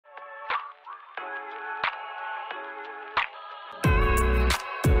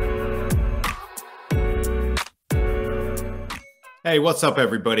Hey, what's up,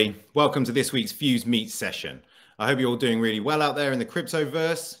 everybody? Welcome to this week's Fuse Meet session. I hope you're all doing really well out there in the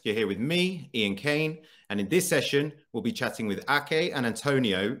cryptoverse. You're here with me, Ian Kane, and in this session, we'll be chatting with Ake and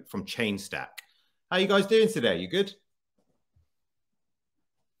Antonio from Chainstack. How are you guys doing today? You good?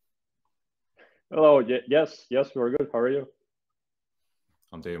 Hello. Yes, we're good. How are you?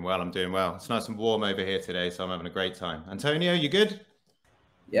 I'm doing well. I'm doing well. It's nice and warm over here today, so I'm having a great time. Antonio, you good?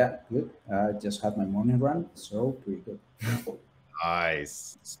 Yeah, good. I just had my morning run, so pretty good.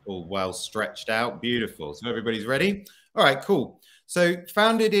 Nice. It's all well stretched out. Beautiful. So everybody's ready? All right, cool. So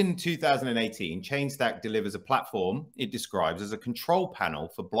founded in 2018, Chainstack delivers a platform it describes as a control panel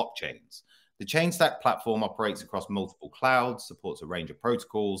for blockchains. The Chainstack platform operates across multiple clouds, supports a range of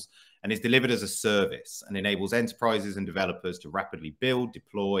protocols, and is delivered as a service and enables enterprises and developers to rapidly build,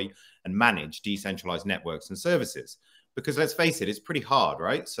 deploy, and manage decentralized networks and services. Because let's face it, it's pretty hard,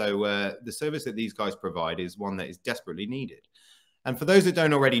 right? So the service that these guys provide is one that is desperately needed. And for those that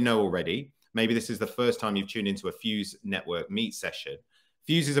don't already know maybe this is the first time you've tuned into a Fuse Network Meet session.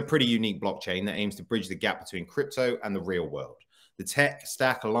 Fuse is a pretty unique blockchain that aims to bridge the gap between crypto and the real world. The tech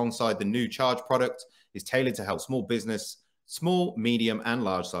stack alongside the new Charge product is tailored to help small, medium, and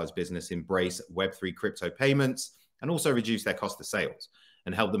large-size business embrace Web3 crypto payments and also reduce their cost of sales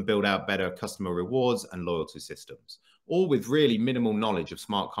and help them build out better customer rewards and loyalty systems, all with really minimal knowledge of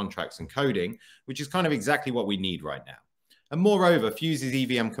smart contracts and coding, which is kind of exactly what we need right now. And moreover, Fuse is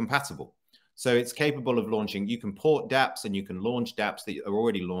EVM compatible. So it's capable of launching, you can port dApps and you can launch dApps that are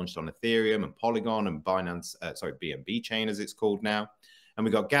already launched on Ethereum and Polygon and Binance, BNB chain as it's called now. And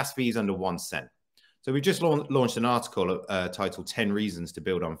we've got gas fees under 1 cent. So we just launched an article titled 10 Reasons to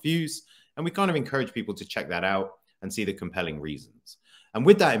Build on Fuse. And we kind of encourage people to check that out and see the compelling reasons. And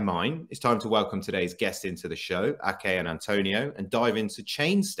with that in mind, it's time to welcome today's guests into the show, Ake and Antonio, and dive into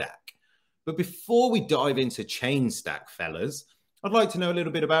Chainstack. But before we dive into Chainstack, fellas, I'd like to know a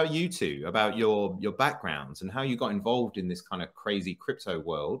little bit about you two, about your backgrounds and how you got involved in this kind of crazy crypto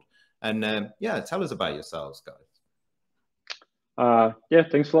world. And yeah, tell us about yourselves, guys. Yeah,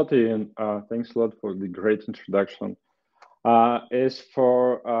 thanks a lot, Ian. Thanks a lot for the great introduction. As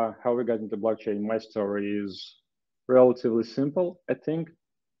for how we got into blockchain, my story is relatively simple, I think.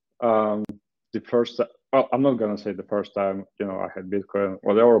 The first, well, I'm not gonna say the first time, I had Bitcoin,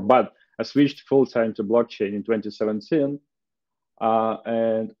 whatever, but I switched full-time to blockchain in 2017.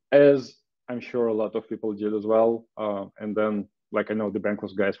 And as I'm sure a lot of people did as well. And then, like I know the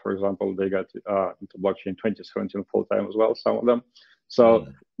Bankless guys, for example, they got into blockchain 2017 full-time as well, some of them. So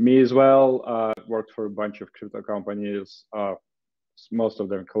me as well, worked for a bunch of crypto companies, most of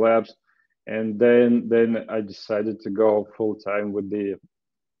them collapsed. And then I decided to go full-time with an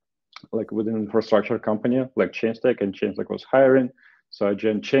infrastructure company like Chainstack, and Chainstack was hiring. So I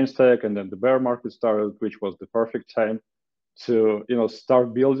joined Chainstack, and then the bear market started, which was the perfect time to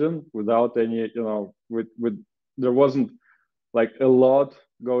start building without any there wasn't like a lot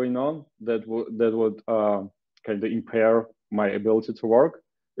going on that would kind of impair my ability to work.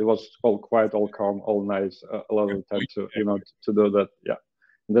 It was all quiet, all calm, all nice, a lot of the time to to do that. Yeah.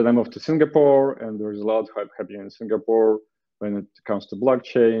 And then I moved to Singapore, and there's a lot happening in Singapore when it comes to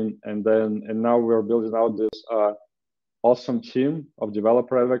blockchain. And now we're building out this awesome team of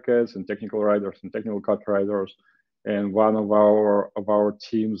developer advocates and technical writers and technical copywriters. And one of our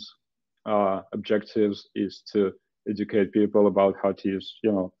team's objectives is to educate people about how to use,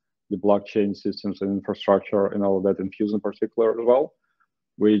 the blockchain systems and infrastructure and all of that, and Fuse in particular as well,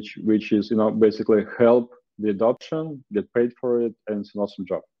 which is, basically help the adoption, get paid for it, and it's an awesome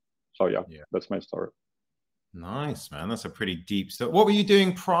job. So yeah, that's my story. Nice, man. That's a pretty deep story. What were you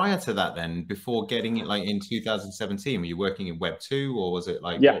doing prior to that then, before getting it like in 2017? Were you working in Web 2, or was it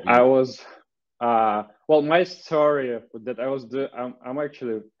like... Yeah, I was... well, my story that I was doing, I'm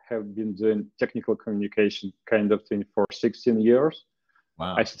actually have been doing technical communication kind of thing for 16 years.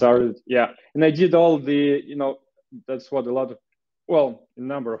 Wow. I started, and I did all the, that's what a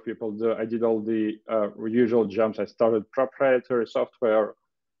number of people do. I did all the usual jumps. I started proprietary software,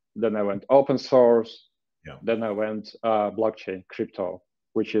 then I went open source, then I went blockchain, crypto,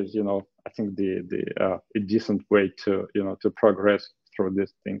 which is, I think a decent way to, to progress through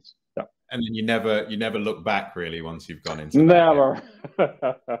these things. Yeah. And then you never look back really once you've gone into never.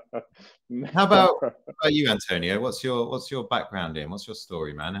 How about you, Antonio? What's your background in? What's your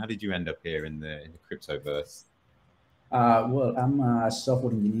story, man? How did you end up here in the cryptoverse? Well, I'm a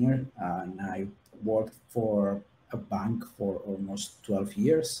software engineer, and I worked for a bank for almost 12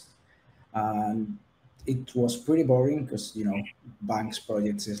 years. And it was pretty boring because, banks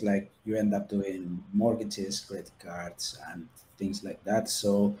projects is like you end up doing mortgages, credit cards, and things like that.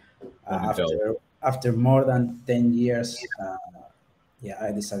 So after more than 10 years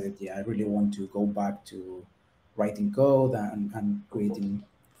I decided, I really want to go back to writing code and creating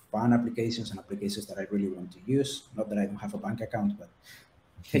fun applications and applications that I really want to use. Not that I don't have a bank account, but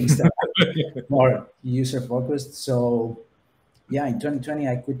things that are more user focused. So yeah, in 2020,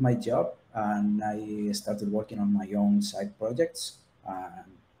 I quit my job and I started working on my own side projects and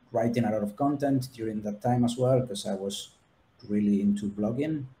writing a lot of content during that time as well, because I was really into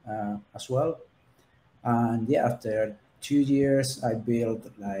blogging as well. And yeah, after 2 years, I built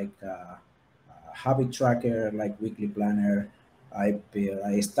like a habit tracker, like weekly planner. I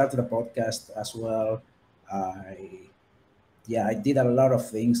started a podcast as well. I I did a lot of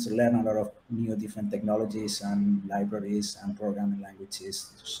things to learn a lot of new different technologies and libraries and programming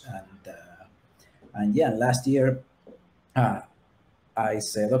languages. And yeah, last year uh, I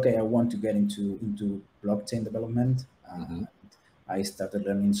said, okay, I want to get into blockchain development. Mhm. I started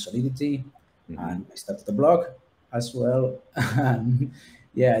learning Solidity, Mhm. and I started a blog as well. And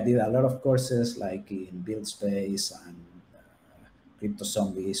yeah, I did a lot of courses like in Build Space and Crypto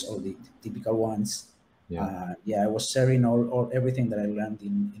Zombies, all the typical ones. Yeah. I was sharing all everything that I learned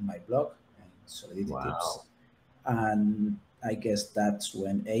in my blog and Solidity tips. Wow. And I guess that's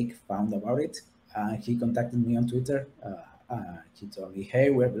when Ake found about it. He contacted me on Twitter. He told me, "Hey,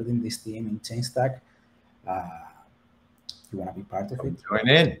 we're building this team in Chainstack. Uh, you want to be part of it?" Come join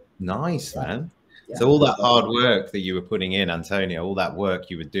in. Nice, Yeah, man. yeah. So all that So hard work that you were putting in, Antonio, all that work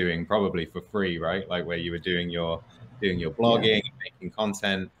you were doing probably for free, right? Like where you were doing your yeah, blogging, making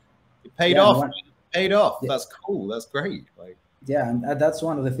content. It paid yeah, and off. one, Man. It paid off. yeah, That's cool. That's great. Like yeah, and that's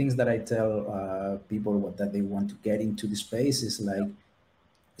one of the things that I tell people that they want to get into the space is like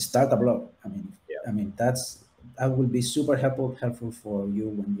start a blog. yeah. That will be super helpful for you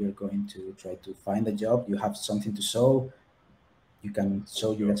when you're going to try to find a job. You have something to show. You can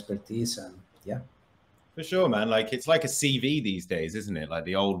show your Sure. expertise, and yeah, For sure, man. Like it's like a CV these days, isn't it? Like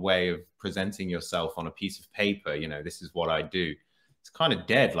the old way of presenting yourself on a piece of paper, this is what I do. It's kind of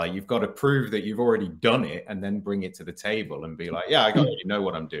dead. Like you've got to prove that you've already done it and then bring it to the table and be like, yeah, I already know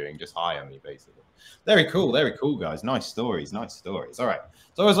what I'm doing. Just hire me, basically. Very cool, guys. Nice stories, nice stories. All right.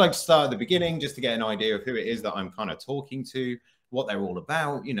 So I always like to start at the beginning just to get an idea of who it is that I'm kind of talking to, what they're all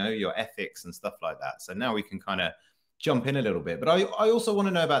about, your ethics and stuff like that. So now we can kind of jump in a little bit. But I also want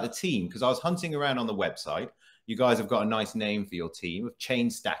to know about the team because I was hunting around on the website. You guys have got a nice name for your team of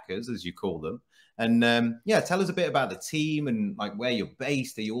chain stackers, as you call them. And tell us a bit about the team and like where you're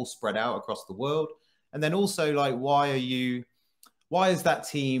based. Are you all spread out across the world? And then also like why is that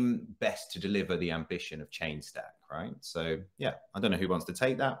team best to deliver the ambition of Chainstack, right? So yeah, I don't know who wants to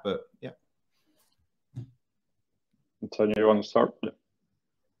take that, but yeah. Antonio, you want to start?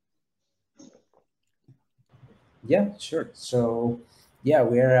 yeah, sure. So yeah,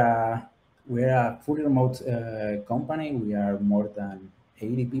 we're a fully remote company. We are more than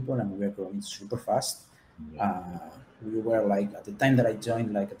 80 people, and we're growing super fast. Yeah. We were like at the time that I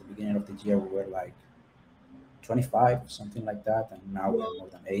joined, like at the beginning of the year, we were like 25, something like that, and now we're more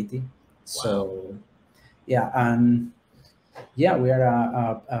than 80. Wow. So yeah, and yeah, we are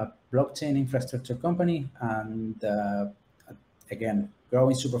a blockchain infrastructure company, and again,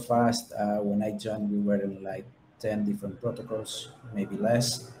 growing super fast. When I joined, we were in like 10 different protocols, maybe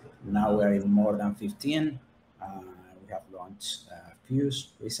less. Now we're in more than 15. We have launched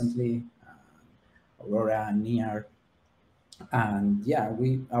Fuse recently, Aurora, Near, and yeah,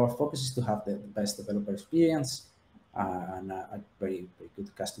 our focus is to have the best developer experience and a very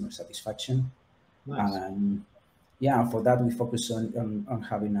good customer satisfaction. Nice. And yeah, for that we focus on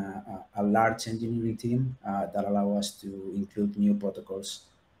having a large engineering team that allow us to include new protocols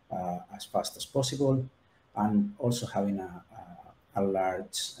as fast as possible, and also having a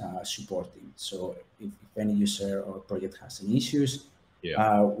large support team. So if any user or project has any issues,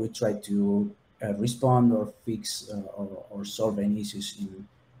 Yeah. we try to respond or fix or solve any issues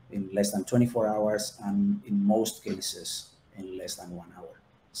in less than 24 hours, and in most cases in less than 1 hour.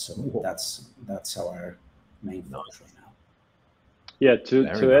 So Cool. that's our main focus right now. Yeah, to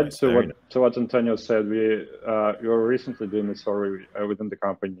add nice, to what Antonio said, we were recently doing a survey within the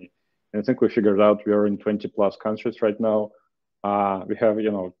company, and I think we figured out we are in 20 plus countries right now. We have,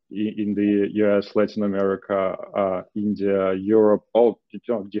 in the US, Latin America, India, Europe, all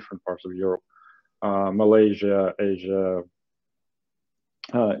different parts of Europe, Malaysia, Asia,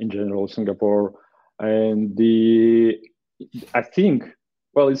 in general, Singapore, and I think,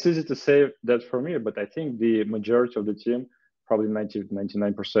 well, it's easy to say that for me, but I think the majority of the team, probably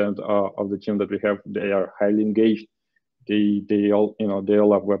 99% of the team that we have, they are highly engaged. They all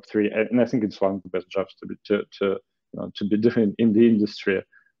love Web3, and I think it's one of the best jobs to be doing in the industry.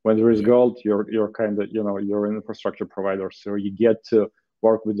 when there is gold, you're kind of, you're an infrastructure provider, so you get to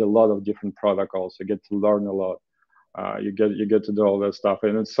work with a lot of different protocols. You get to learn a lot. You get to do all that stuff,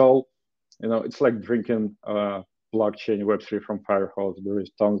 and it's all, it's like drinking blockchain Web3 from fire hose. There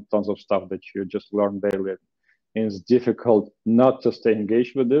is tons of stuff that you just learn daily, and it's difficult not to stay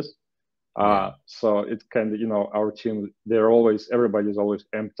engaged with this. So it kind of, our team, everybody's always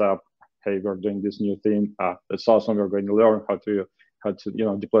amped up. Hey, we're doing this new thing. That's awesome. We're going to learn how to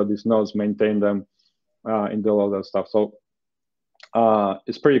deploy these nodes, maintain them, and do all that stuff. So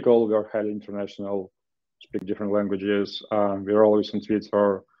it's pretty cool. We're highly international, speak different languages. We're always on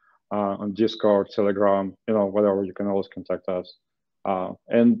Twitter, on Discord, Telegram, whatever. You can always contact us.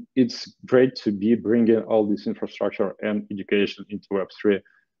 And it's great to be bringing all this infrastructure and education into Web3,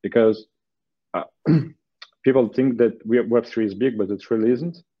 because people think that Web3 is big, but it really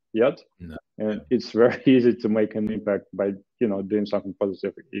isn't yet. No. And it's very easy to make an impact by doing something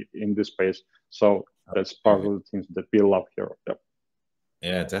positive in this space. So that's part of the things that we love here.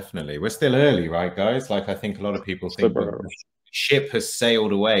 Yeah, definitely. We're still early, right, guys? Like, I think a lot of people think the ship has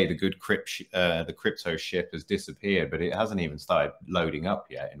sailed away. The good the crypto ship has disappeared, but it hasn't even started loading up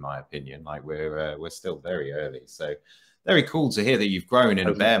yet, in my opinion. Like, we're still very early. So very cool to hear that you've grown in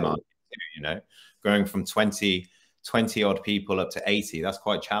a bear market, growing from 20 odd people up to 80. That's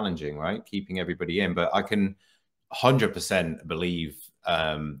quite challenging, right? Keeping everybody in. But I can 100% believe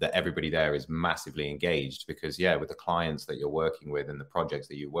that everybody there is massively engaged, because with the clients that you're working with and the projects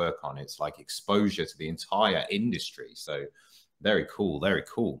that you work on, it's like exposure to the entire industry. So very cool, very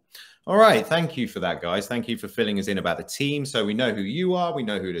cool. All right, thank you for that, guys. Thank you for filling us in about the team. So we know who you are, we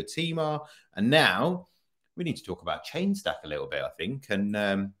know who the team are, and now we need to talk about Chainstack a little bit, I think. And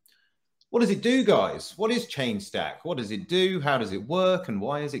what does it do, guys? What is Chainstack? What does it do? How does it work? And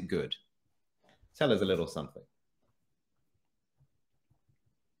why is it good? Tell us a little something.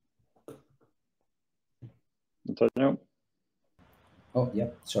 Antonio? Oh, yeah,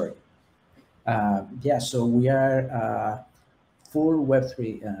 sorry. So we are a full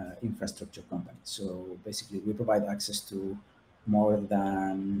Web3 infrastructure company. So basically, we provide access to more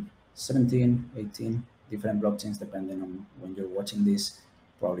than 17, 18 different blockchains, depending on when you're watching this,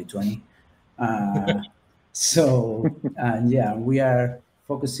 probably 20. We are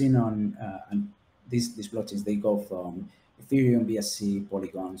focusing on these blockchains. They go from Ethereum, BSC,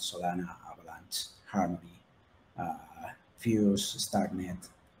 Polygon, Solana, Avalanche, Harmony, Fuse, Starknet,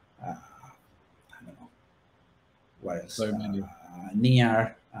 I don't know what else. So many.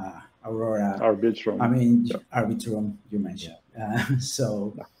 Near, Aurora, Arbitrum. Arbitrum you mentioned.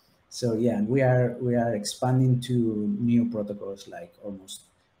 We are expanding to new protocols, like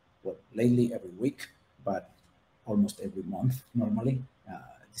lately every week, but almost every month normally.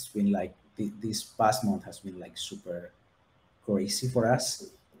 It's been like this past month has been like super crazy for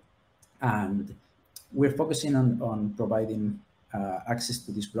us, and we're focusing on providing access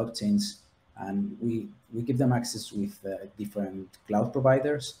to these blockchains, and we give them access with different cloud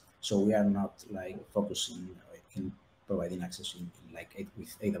providers. So we are not like focusing in providing access with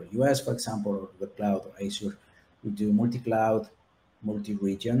AWS, for example, or the cloud or Azure. We do multi-cloud,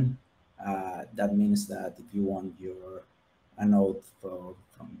 multi-region. That means that if you want a node from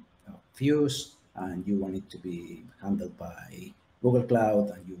Fuse and you want it to be handled by Google Cloud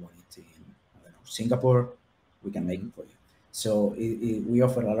and you want it in Singapore, we can make it for you. So we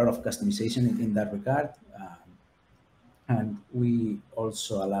offer a lot of customization in that regard. And we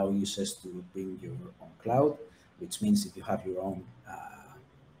also allow users to bring your own cloud, which means if you have your own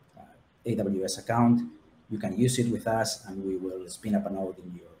AWS account, you can use it with us, and we will spin up a node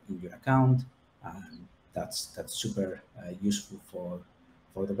in your account, and that's super useful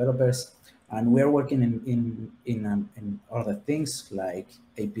for developers. And we're working in other things like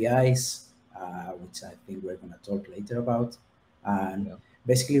APIs, which I think we're going to talk later about. And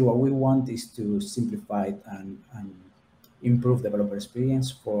basically, what we want is to simplify and improve developer experience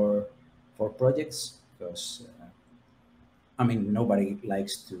for projects, because nobody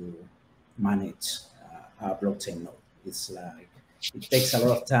likes to manage a blockchain node. It's like it takes a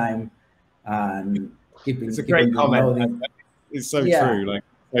lot of time, and it's a great comment. It's so true.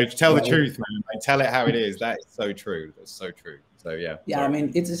 Like, tell the truth, man. Like, tell it how it is. That is so true. That's so true. So yeah.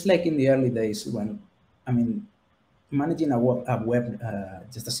 Sorry. It's just like in the early days when managing a web,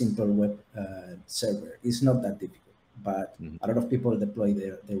 just a simple web server is not that difficult. But a lot of people deploy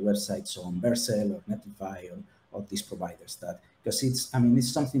their websites on Vercel or Netlify or these providers, because it's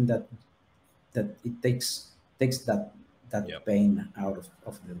something that it takes that pain out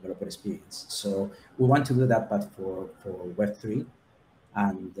of the developer experience. So we want to do that, but for Web3,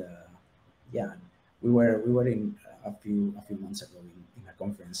 and we were in a few months ago in a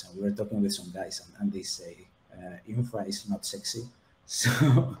conference, and we were talking with some guys, and they say infra is not sexy. So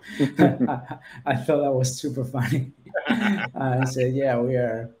I thought that was super funny. I said, yeah,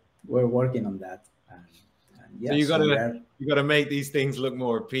 we're working on that. And yeah, so you gotta make these things look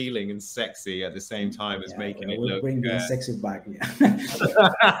more appealing and sexy at the same time as making it look. We're bringing sexy back. Yeah.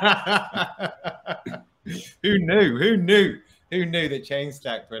 Who knew? Who knew? Who knew that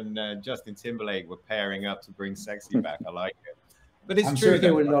Chainstack and Justin Timberlake were pairing up to bring sexy back? I like it. But it's I'm true. sure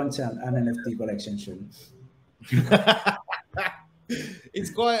they will launch an NFT collection soon. It's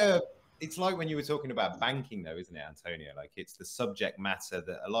quite a. It's like when you were talking about banking, though, isn't it, Antonio? Like it's the subject matter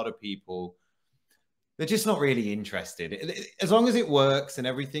that a lot of people, they're just not really interested. As long as it works and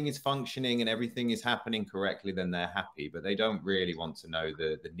everything is functioning and everything is happening correctly, then they're happy. But they don't really want to know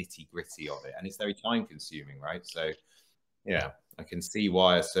the nitty gritty of it, and it's very time consuming, right? So, yeah, I can see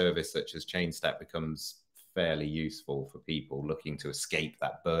why a service such as Chainstack becomes fairly useful for people looking to escape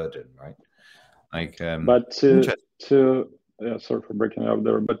that burden, right? Like, but sorry for breaking up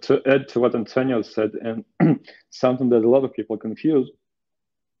there, but to add to what Antonio said, and something that a lot of people confuse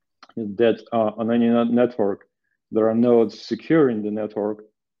is that on any network, there are nodes securing the network,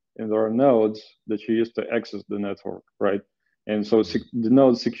 and there are nodes that you use to access the network, right? And so the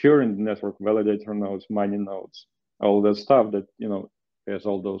nodes securing the network, validator nodes, mining nodes, all that stuff that, you know, has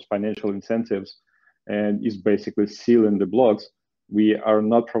all those financial incentives and is basically sealing the blocks. We are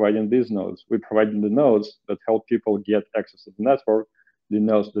not providing these nodes. We're providing the nodes that help people get access to the network, the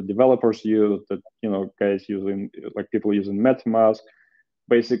nodes that developers use, that, you know, guys using, like people using MetaMask.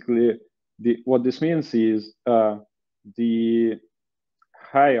 Basically, what this means is the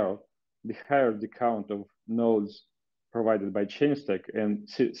higher the count of nodes provided by Chainstack and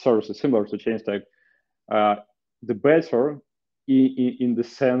services similar to Chainstack, the better, in the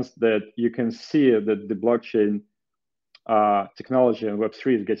sense that you can see that the blockchain technology and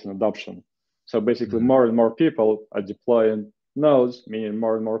Web3 is getting adoption. So basically, more and more people are deploying nodes, meaning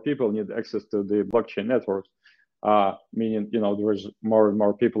more and more people need access to the blockchain networks, meaning, you know, there is more and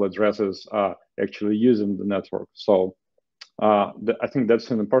more people addresses actually using the network. So I think that's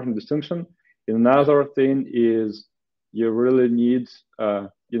an important distinction. Another thing is you really need,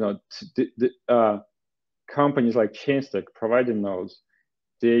 you know, companies like Chainstack providing nodes.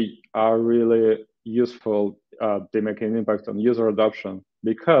 They are really useful. They make an impact on user adoption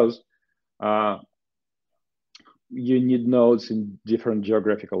because you need nodes in different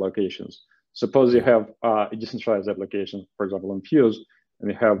geographical locations. Suppose you have a decentralized application, for example, on Fuse,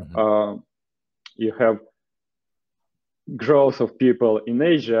 and you have growth of people in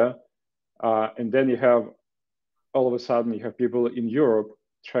Asia, and then you have all of a sudden you have people in Europe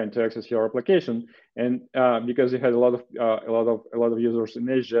trying to access your application, and because you had a lot of users in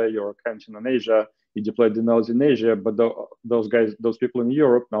Asia, you're counting on Asia, you deployed the nodes in Asia, but those people in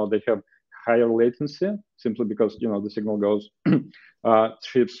Europe now they have higher latency simply because, you know, the signal goes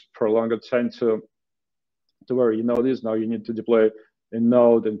trips for a longer time to where you know this. Now you need to deploy a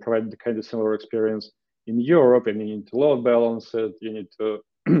node and provide the kind of similar experience in Europe, and you need to load balance it. You need to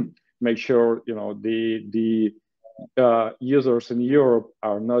make sure, you know, the users in Europe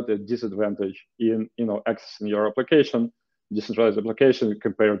are not at disadvantage in, you know, accessing your application, decentralized application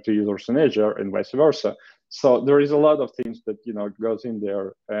compared to users in Asia, and vice versa. So there is a lot of things that, you know, goes in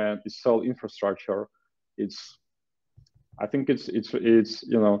there, and it's all infrastructure. I think it's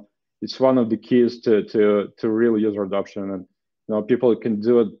you know, it's one of the keys to real user adoption, and, you know, people can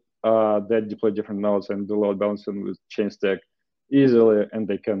do it. They deploy different nodes and do load balancing with Chainstack easily, and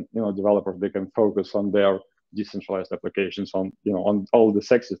they can, you know, developers, they can focus on their decentralized applications, on, you know, on all the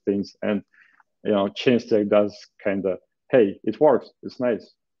sexy things, and, you know, Chainstack does kind of, hey, it works, it's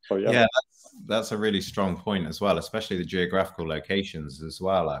nice. So yeah, that's a really strong point as well, especially the geographical locations as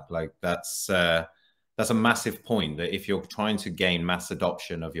well. Like that's a massive point, that if you're trying to gain mass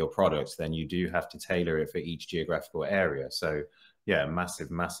adoption of your products, then you do have to tailor it for each geographical area. So yeah,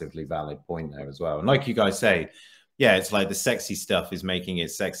 massively valid point there as well. And like you guys say, yeah, it's like the sexy stuff is making it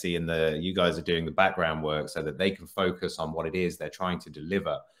sexy, and you guys are doing the background work so that they can focus on what it is they're trying to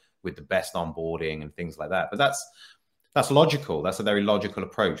deliver with the best onboarding and things like that. But that's logical. That's a very logical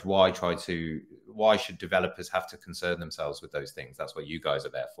approach. Why should developers have to concern themselves with those things? That's what you guys are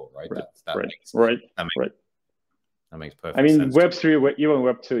there for, right? That makes perfect sense. I mean, Web3, even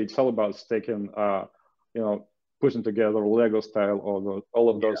Web2, it's all about staking, you know, putting together Lego style, or all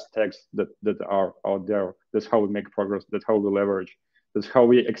of those stacks that are out there. That's how we make progress. That's how we leverage. That's how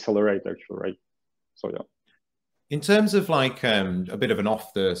we accelerate, actually, right? So yeah. In terms of like a bit of an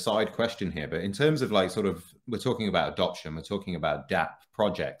off the side question here, but in terms of like sort of, we're talking about adoption, we're talking about DApp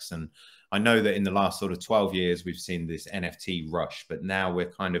projects. And I know that in the last sort of 12 years, we've seen this NFT rush, but now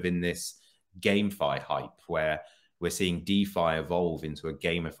we're kind of in this GameFi hype where we're seeing DeFi evolve into a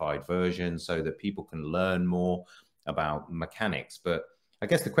gamified version so that people can learn more about mechanics. But I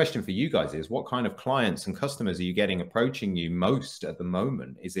guess the question for you guys is, what kind of clients and customers are you getting approaching you most at the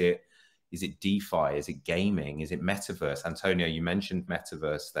moment? Is it DeFi? Is it gaming? Is it metaverse? Antonio, you mentioned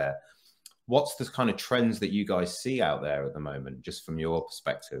metaverse there. What's the kind of trends that you guys see out there at the moment, just from your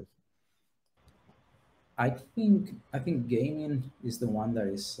perspective? I think gaming is the one that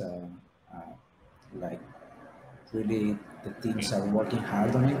is like really the teams are working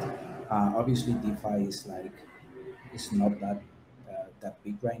hard on it. Obviously, DeFi is like it's not that that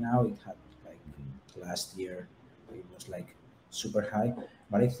big right now. It had like last year it was like super high,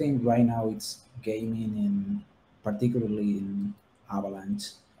 but I think right now it's gaming in particularly in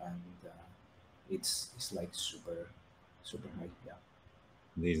Avalanche, and it's like super high. Yeah.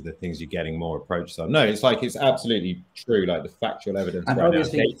 These are the things you're getting more approaches on. No, it's like, it's absolutely true. Like the factual evidence And right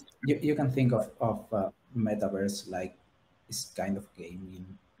obviously, now. you can think of metaverse like it's kind of gaming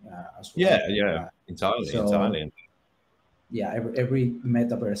as well. Yeah, entirely. Yeah, every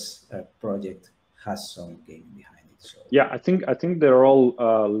metaverse project has some gaming behind it. So yeah, I think they're all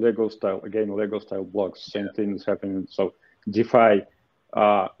Lego style blocks. Same things happening. So DeFi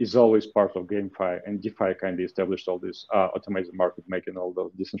is always part of GameFi, and DeFi kind of established all this automated market making, all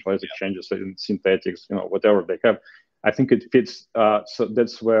those decentralized exchanges and synthetics, whatever they have. I think it fits. So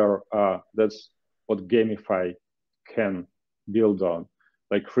that's where that's what GameFi can build on.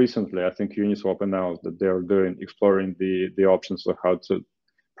 Like recently, I think Uniswap announced that they're exploring the options of how to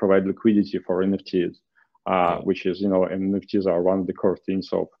provide liquidity for NFTs, which is, NFTs are one of the core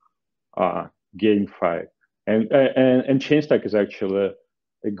themes of GameFi. And Chainstack is actually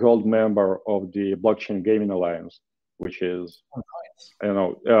a gold member of the Blockchain Gaming Alliance, which is,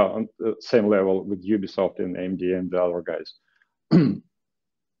 on the same level with Ubisoft and AMD and the other guys.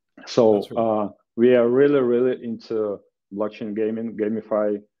 So we are really into blockchain gaming,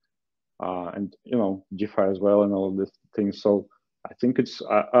 GameFi, and DeFi as well, and all of these things. So I think it's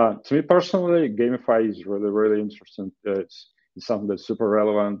to me personally, GameFi is really interesting. It's something that's super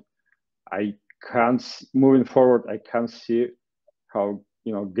relevant. Moving forward, I can't see how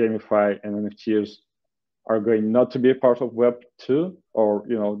GameFi and NFTs are going not to be a part of Web 2 or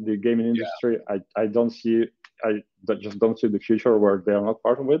the gaming industry. I just don't see the future where they are not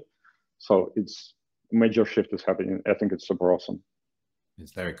part of it. So it's a major shift is happening. I think it's super awesome.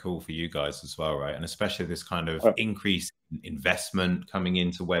 It's very cool for you guys as well, right? And especially this kind of increase in investment coming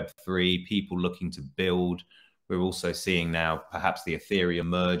into Web3, people looking to build. We're also seeing now perhaps the Ethereum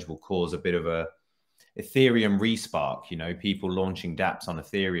merge will cause a bit of a Ethereum respark. People launching dApps on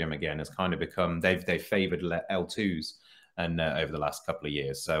Ethereum again has kind of become, they've favored L2s and over the last couple of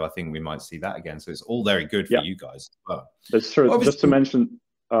years. So I think we might see that again. So it's all very good for you guys as well. That's true. Just to mention,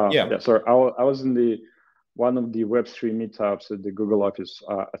 sorry, I was in one of the Web3 meetups at the Google office,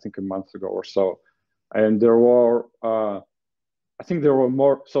 I think a month ago or so. And there were, I think there were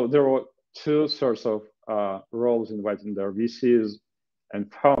more, so there were two sorts of roles invited there, VCs and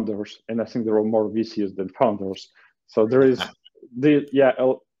founders. And I think there were more VCs than founders. So there is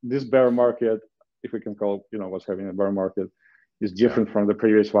this bear market, if we can call what's having a bear market, is different from the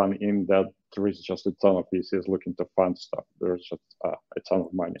previous one in that there is just a ton of VCs looking to fund stuff. There's just a ton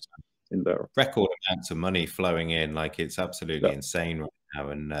of money in there. Record amounts of money flowing in, like it's absolutely insane right now.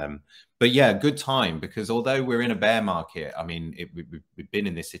 And but yeah, good time, because although we're in a bear market, I mean, we've been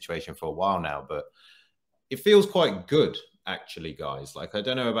in this situation for a while now, but it feels quite good actually, guys. Like, I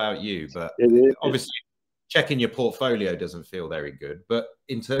don't know about you, but obviously checking your portfolio doesn't feel very good. But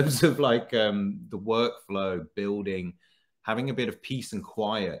in terms of like the workflow, building, having a bit of peace and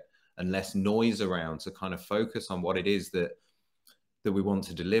quiet and less noise around to kind of focus on what it is that we want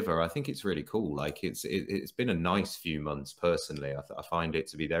to deliver, I think it's really cool. Like it's been a nice few months personally. I find it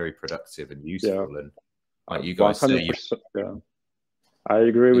to be very productive and useful. And like you guys say, I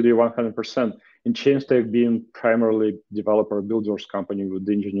agree with you 100%. In Chainstack, being primarily developer builders company with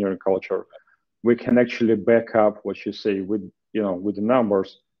the engineering culture, we can actually back up what you say with with the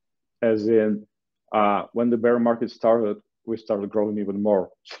numbers. As in, when the bear market started, we started growing even more.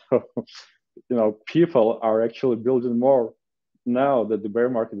 So people are actually building more now that the bear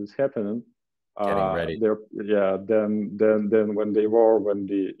market is happening. Getting ready. Then when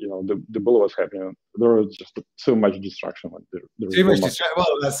the bull was happening, there was just too much distraction. Too much distraction.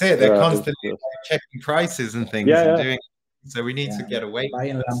 Well, that's it. They're constantly checking prices and things and doing. So we need to get away.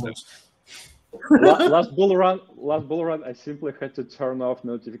 Buying Lambos. last bull run, I simply had to turn off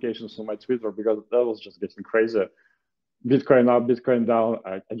notifications on my Twitter because that was just getting crazy. Bitcoin up, Bitcoin down.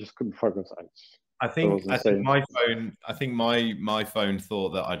 I just couldn't focus. I think my phone thought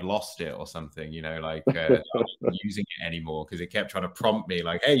that I'd lost it or something, you know, like I wasn't using it anymore because it kept trying to prompt me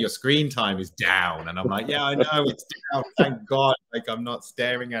like, hey, your screen time is down. And I'm like, yeah, I know it's down. Thank God. Like I'm not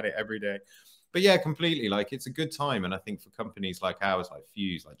staring at it every day. But yeah, completely. Like it's a good time. And I think for companies like ours, like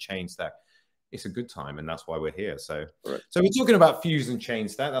Fuse, like Chainstack, it's a good time, and that's why we're here. So, so we're talking about Fuse and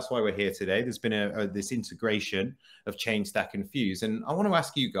Chainstack. That's why we're here today. There's been this integration of Chainstack and Fuse, and I want to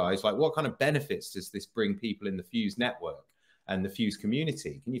ask you guys, like, what kind of benefits does this bring people in the Fuse network and the Fuse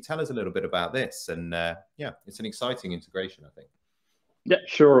community? Can you tell us a little bit about this? And yeah, it's an exciting integration, I think. Yeah,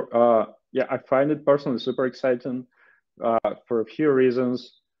 sure. Yeah, I find it personally super exciting for a few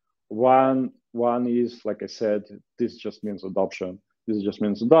reasons. One is, like I said, this just means adoption. This just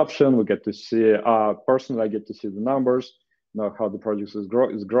means adoption. We get to see, personally, I get to see the numbers, know how the project is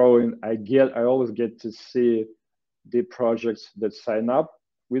growing. I always get to see the projects that sign up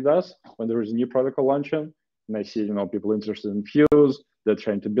with us when there is a new protocol launching. And I see, people interested in Fuse. They're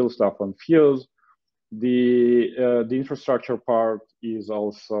trying to build stuff on Fuse. The infrastructure part is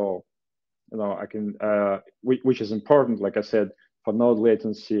also, which is important, like I said, for node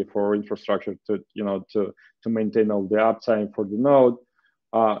latency, for infrastructure to maintain all the uptime for the node.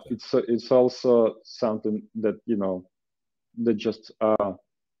 It's also something that that just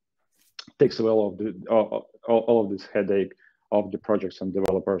takes away all of this headache of the projects and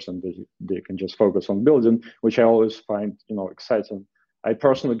developers, and they can just focus on building, which I always find exciting. I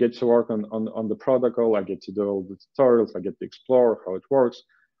personally get to work on the protocol. I get to do all the tutorials. I get to explore how it works,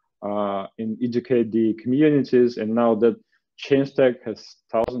 and educate the communities. And now that Chainstack has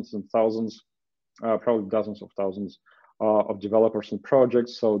thousands and thousands, probably dozens of thousands of developers and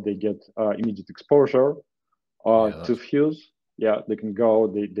projects, so they get immediate exposure to Fuse. Yeah, they can go,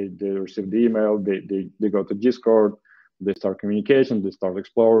 they receive the email, they go to Discord, they start communication, they start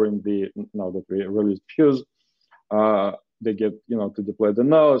exploring now that we released Fuse. They get to deploy the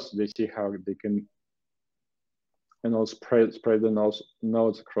nodes. They see how they can spread the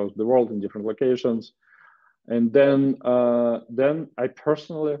nodes across the world in different locations. And then I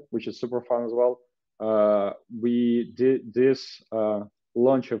personally, which is super fun as well, we did this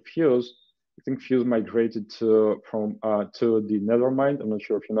launch of Fuse. I think Fuse migrated to the Nethermind. I'm not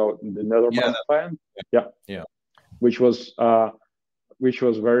sure if you know the Nethermind client. Yeah. Which was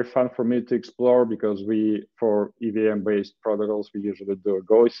very fun for me to explore, because for EVM-based protocols, we usually do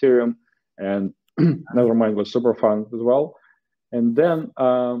Go Ethereum, and Nethermind was super fun as well. And then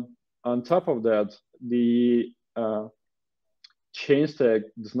on top of that, the Chainstack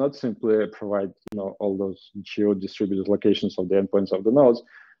does not simply provide all those geo-distributed locations of the endpoints of the nodes,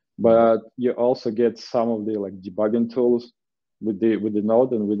 but you also get some of the debugging tools with the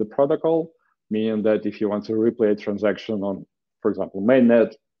node and with the protocol, meaning that if you want to replay a transaction on, for example,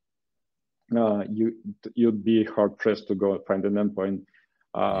 mainnet, you'd be hard pressed to go and find an endpoint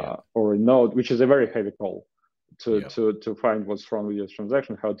or a node, which is a very heavy call to find what's wrong with your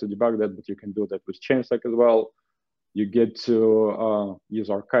transaction, how to debug that. But you can do that with Chainstack as well. You get to use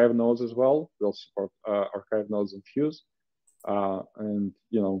archive nodes as well. We'll support archive nodes in Fuse, and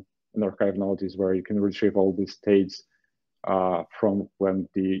an archive node is where you can retrieve all the states from when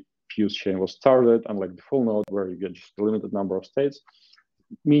the Fuse chain was started, unlike the full node where you get just a limited number of states,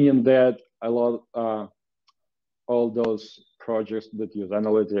 meaning that all those projects that use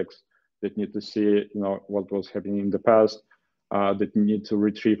analytics, that need to see what was happening in the past, that need to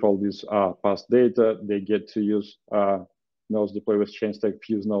retrieve all this past data, they get to use nodes deployed with Chainstack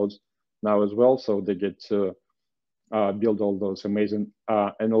Fuse nodes now as well. So they get to build all those amazing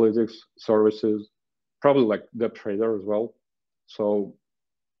analytics services, probably like DepTrader as well. So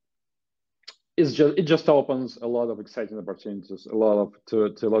it just opens a lot of exciting opportunities, to a lot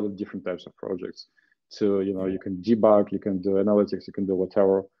of different types of projects. So you can debug, you can do analytics, you can do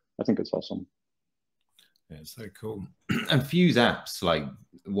whatever. I think it's awesome. Yeah, it's so cool. And Fuse apps, like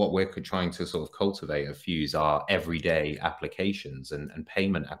what we're trying to sort of cultivate at Fuse, are everyday applications and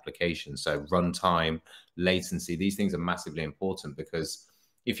payment applications. So runtime, latency, these things are massively important, because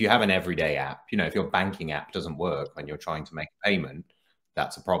if you have an everyday app, if your banking app doesn't work when you're trying to make a payment,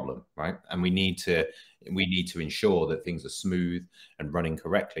 that's a problem, right? And we need to ensure that things are smooth and running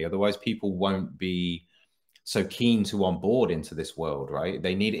correctly. Otherwise, people won't be so keen to onboard into this world, right?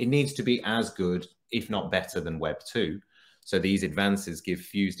 It needs to be as good, if not better, than Web 2. So these advances give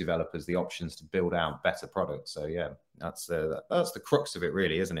Fuse developers the options to build out better products. So yeah, that's the crux of it,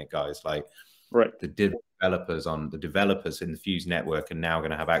 really, isn't it, guys? Like, Right. The developers in the Fuse network are now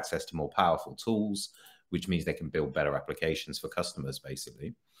going to have access to more powerful tools, which means they can build better applications for customers,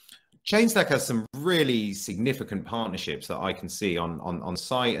 basically. Chainstack has some really significant partnerships that I can see on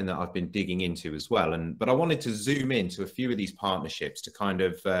site and that I've been digging into as well. But I wanted to zoom into a few of these partnerships to kind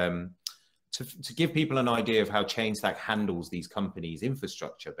of to give people an idea of how Chainstack handles these companies'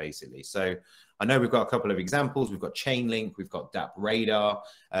 infrastructure, basically. So I know we've got a couple of examples. We've got Chainlink, we've got DApp Radar,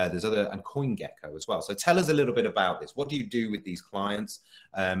 there's other, and CoinGecko as well. So tell us a little bit about this. What do you do with these clients,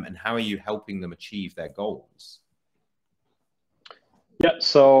 and how are you helping them achieve their goals? Yeah,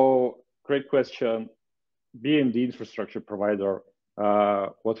 so great question. Being the infrastructure provider,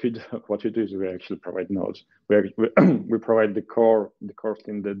 what we do is we actually provide nodes. We provide the core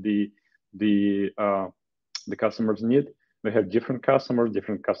thing that the customers need. We have different customers,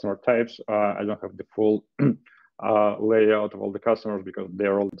 different customer types. I don't have the full layout of all the customers because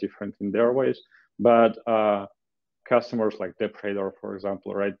they're all different in their ways. But customers like DApp Radar, for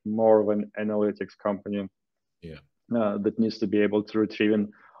example, right? More of an analytics company. Yeah. That needs to be able to retrieve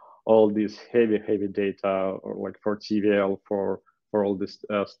all these heavy data, or like for TVL, for all these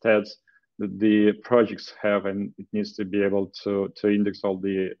stats that the projects have, and it needs to be able to index all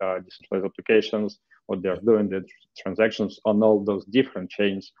the decentralized applications, what they're doing, the transactions on all those different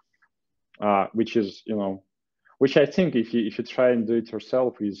chains, which is, which I think if you try and do it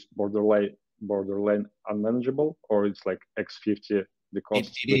yourself is borderline unmanageable, or it's like X50 the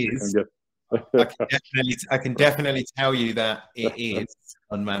cost it is. You can get. I can definitely tell you that it is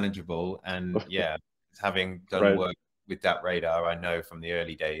unmanageable. And yeah, having done work with DApp Radar, I know from the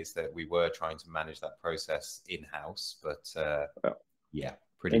early days that we were trying to manage that process in-house, but yeah,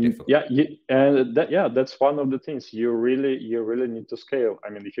 pretty difficult. Yeah, that's one of the things you really need to scale. I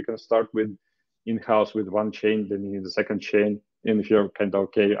mean, if you can start with in-house with one chain, then you need a second chain. And if you're kind of,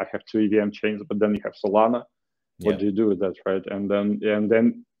 okay, I have 2 EVM chains, but then you have Solana, what do you do with that, right? And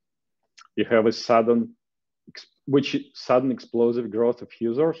then you have a sudden explosive growth of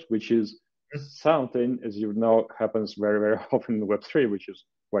users, which is something, as you know, happens very, very often in Web3, which is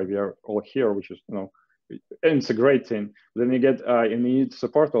why we are all here, which is, and it's a great thing. But then you get, and you need to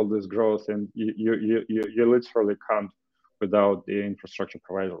support all this growth, and you literally can't without the infrastructure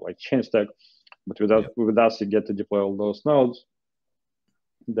provider like Chainstack. But with us, you get to deploy all those nodes.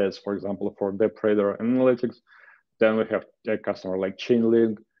 That's, for example, for DApp Radar analytics. Then we have a customer like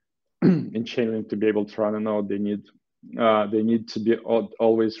Chainlink. In Chainlink, to be able to run a node, they need to be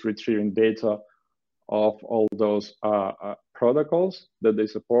always retrieving data of all those protocols that they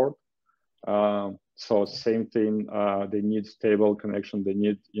support. So same thing, they need stable connection. They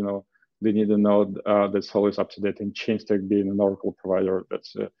need a node that's always up to date. And Chainstack, being an Oracle provider,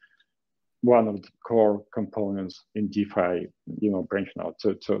 that's one of the core components in DeFi, branching out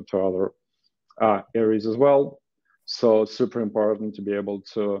to other areas as well. So super important to be able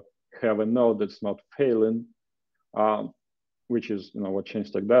to have a node that's not failing, which is what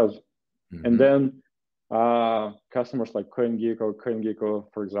Chainstack does. Mm-hmm. And then customers like CoinGecko,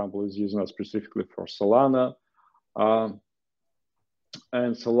 for example, is using us specifically for Solana. And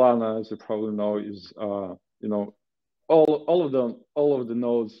Solana, as you probably know, is all of the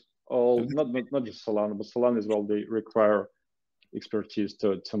nodes, not just Solana, but Solana as well. They require expertise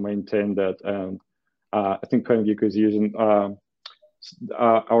to maintain that. And I think CoinGecko is using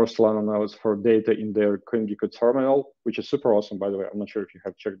our Solana nodes for data in their CoinGecko terminal, which is super awesome, by the way. I'm not sure if you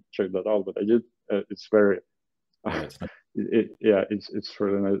have checked that out, but I did. It's very, it's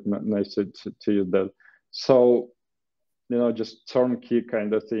really nice to use that. So, just turnkey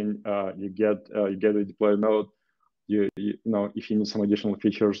kind of thing. You get a deploy node. You if you need some additional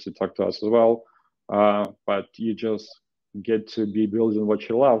features, you talk to us as well. But you just get to be building what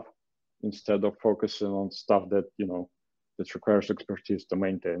you love instead of focusing on stuff that that requires expertise to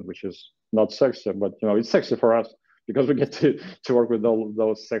maintain, which is not sexy, but it's sexy for us because we get to work with all of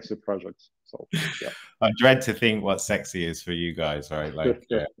those sexy projects. So yeah. I dread to think what sexy is for you guys, right? Like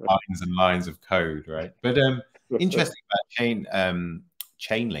lines and lines of code, right? But interesting about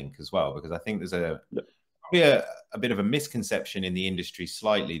Chainlink as well, because I think there's probably a bit of a misconception in the industry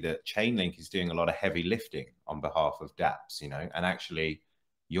slightly that Chainlink is doing a lot of heavy lifting on behalf of dApps, and actually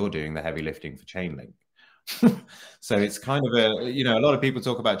you're doing the heavy lifting for Chainlink. So it's kind of a lot of people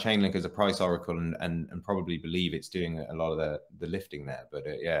talk about Chainlink as a price oracle and probably believe it's doing a lot of the lifting there, but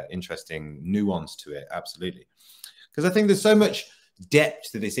yeah, interesting nuance to it, absolutely. Because I think there's so much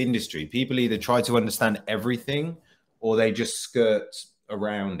depth to this industry. People either try to understand everything or they just skirt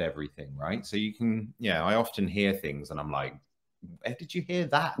around everything, right? So you can, I often hear things and I'm like, did you hear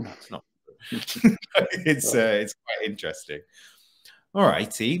that? It's not it's quite interesting. All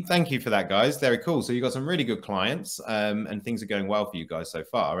righty. Thank you for that, guys. Very cool. So you got some really good clients, and things are going well for you guys so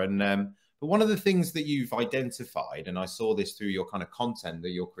far. And but one of the things that you've identified, and I saw this through your kind of content that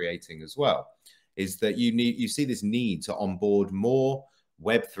you're creating as well, is that you see this need to onboard more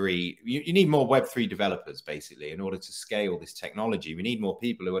Web3. You need more Web3 developers, basically, in order to scale this technology. We need more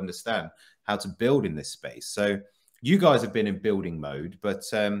people who understand how to build in this space. So you guys have been in building mode, but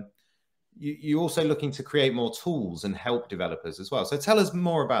you're also looking to create more tools and help developers as well. So tell us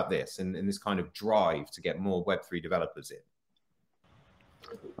more about this and this kind of drive to get more Web3 developers in.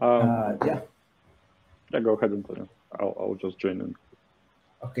 Yeah, go ahead, Antonio. I'll just join in.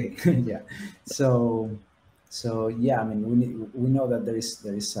 Okay, yeah. So yeah, I mean, we know that there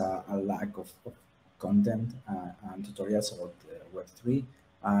is a lack of content and tutorials about Web3,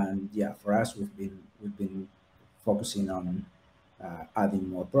 and yeah, for us, we've been focusing on adding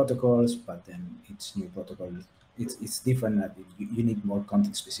more protocols, but then each new protocol, it's different. You need more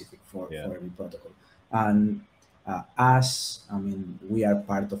content specific for every protocol. And I mean, we are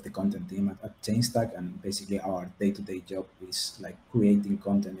part of the content team at Chainstack, and basically our day-to-day job is like creating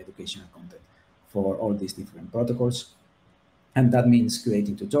content, educational content for all these different protocols. And that means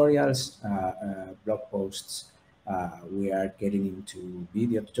creating tutorials, blog posts. We are getting into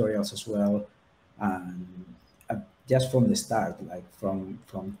video tutorials as well. And just from the start, like from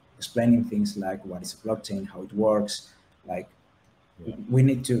explaining things like what is a blockchain, how it works, like we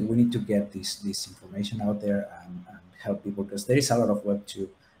need to get this information out there and help people, because there is a lot of Web2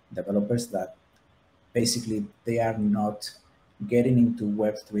 developers that basically they are not getting into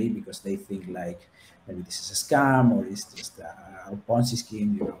Web3 because they think like maybe this is a scam or it's just a Ponzi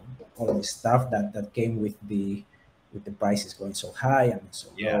scheme, you know, all this stuff that came with the prices going so high and so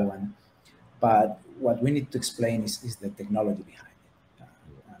low. But what we need to explain is the technology behind it.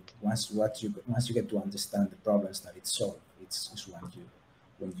 And once you get to understand the problems that it solves, it's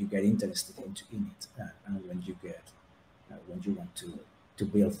when you get interested in it, and when you want to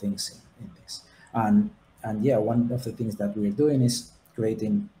build things in this. And yeah, one of the things that we're doing is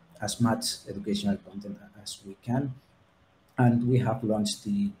creating as much educational content as we can. And we have launched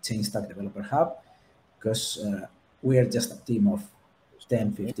the Chainstack Developer Hub, because we are just a team of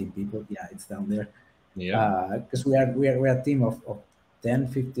 10, 15 people. Yeah, it's down there. Yeah. Because we're a team of 10,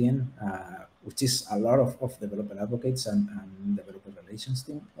 15, which is a lot of developer advocates and developer relations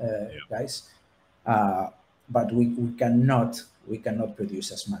team guys. But we cannot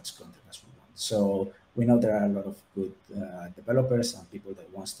produce as much content as we want. So we know there are a lot of good developers and people that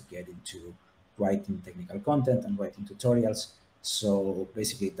wants to get into writing technical content and writing tutorials. So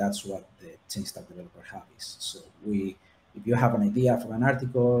basically, that's what the Chainstack Developer Hub is. So if you have an idea for an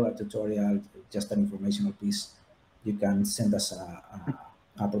article, a tutorial, just an informational piece, you can send us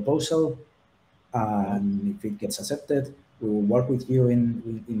a proposal, and if it gets accepted, we will work with you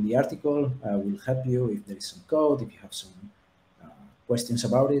in the article. We'll help you if there is some code, if you have some questions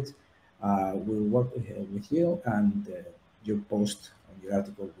about it. We'll work with you, and your post on your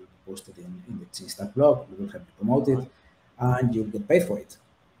article will be posted in the Chainstack blog. We will help you promote it, and you'll get paid for it,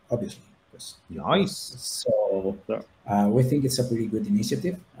 obviously. Nice. So we think it's a pretty good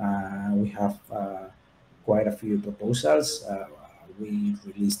initiative. We have quite a few proposals. We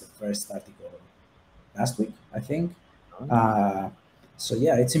released the first article last week, I think. So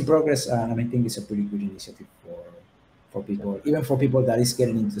yeah, it's in progress, and I think it's a pretty good initiative for people, even for people that is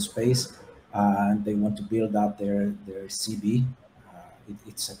getting into space and they want to build up their CV.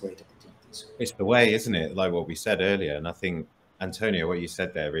 It's a great opportunity. So. It's the way, isn't it? Like what we said earlier, and I think Antonio, what you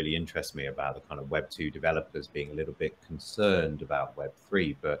said there really interests me about the kind of Web2 developers being a little bit concerned about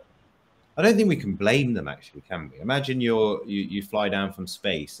Web3, but I don't think we can blame them, actually, can we? Imagine you fly down from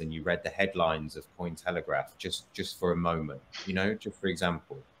space and you read the headlines of Cointelegraph just for a moment, you know, just for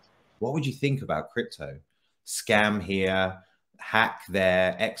example. What would you think about crypto? Scam here, hack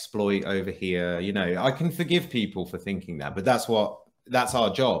there, exploit over here. You know, I can forgive people for thinking that, but that's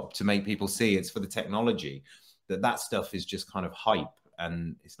our job, to make people see it's for the technology. That stuff is just kind of hype,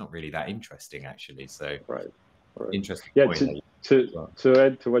 and it's not really that interesting, actually. So right. Interesting. Yeah, to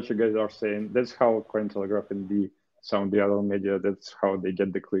add to what you guys are saying, that's how Cointelegraph and some of the other media, that's how they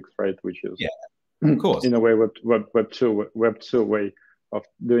get the clicks, right? Which is, of course, in a way, Web two way of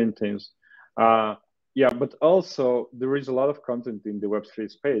doing things. Yeah, but also there is a lot of content in the Web3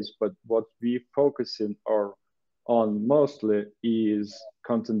 space, but what we focusing on mostly is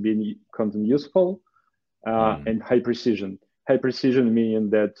content being useful and high precision. High precision meaning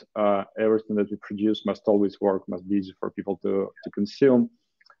that everything that we produce must always work, must be easy for people to consume.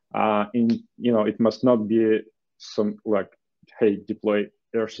 It must not be some like, hey, deploy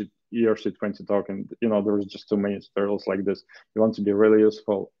Airship ERC20 token. You know, there's just too many tutorials like this. You want to be really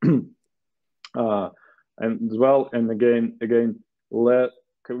useful. And as well, and again, we're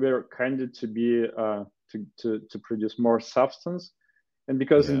kind of to be to produce more substance. And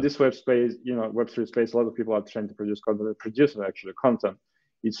because in this web space, you know, Web3 space, a lot of people are trying to produce content and producing actually content.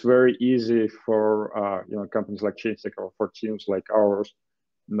 It's very easy for you know, companies like Chainstack or for teams like ours,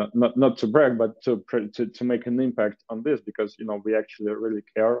 not to brag, but to make an impact on this, because you know, we actually really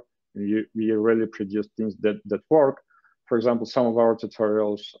care. We really produce things that work. For example, some of our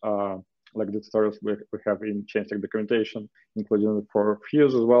tutorials, like the tutorials we have in Chainstack documentation, including for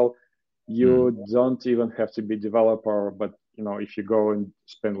Fuse as well, you don't even have to be developer, but you know, if you go and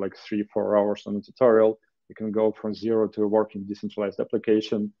spend like 3-4 hours on a tutorial, you can go from zero to a working decentralized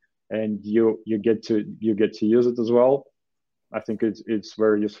application, and you get to use it as well. I think it's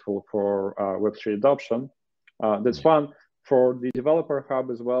very useful for Web3 adoption. That's one. For the developer hub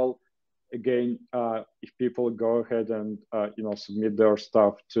as well, again, if people go ahead and you know, submit their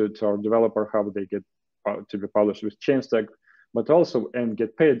stuff to our developer hub, they get to be published with Chainstack, but also, and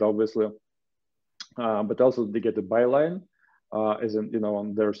get paid obviously, but also they get a byline, as in, you know,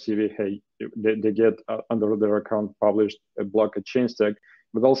 on their CV, hey, they get under their account published a blog at Chainstack.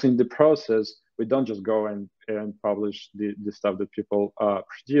 But also in the process, we don't just go and publish the stuff that people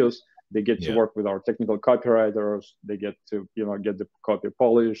produce. They get to work with our technical copywriters. They get to, you know, get the copy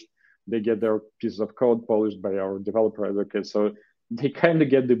polished. They get their pieces of code polished by our developer advocates. So they kind of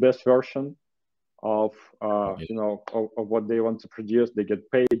get the best version of you know, of what they want to produce. They get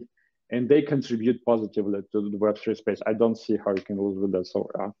paid, and they contribute positively to the Web3 space. I don't see how you can lose with that. So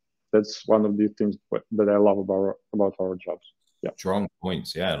that's one of the things that I love about our jobs. Yeah. Strong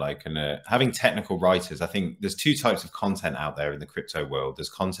points. Yeah. Like, and having technical writers, I think there's two types of content out there in the crypto world.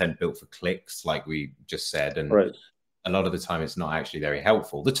 There's content built for clicks, like we just said, and a lot of the time it's not actually very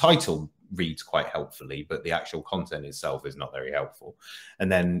helpful. The title reads quite helpfully, but the actual content itself is not very helpful.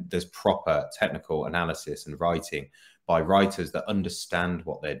 And then there's proper technical analysis and writing by writers that understand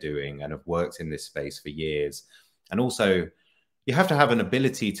what they're doing and have worked in this space for years. And also, you have to have an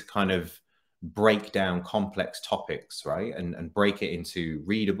ability to kind of break down complex topics, right? And break it into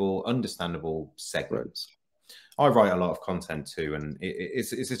readable, understandable segments. I write a lot of content too, and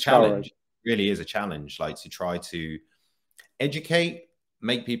it's a challenge. It really is a challenge, like to try to educate,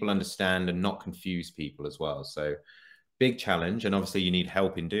 make people understand, and not confuse people as well. So big challenge, and obviously you need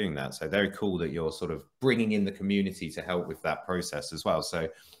help in doing that. So very cool that you're sort of bringing in the community to help with that process as well. So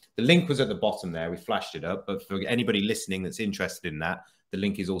the link was at the bottom there. We flashed it up, but for anybody listening that's interested in that, the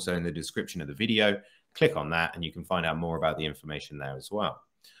link is also in the description of the video. Click on that and you can find out more about the information there as well.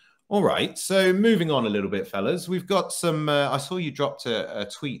 All right, so moving on a little bit, fellas, we've got some, I saw you dropped a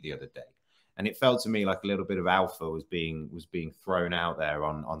tweet the other day, and it felt to me like a little bit of alpha was being thrown out there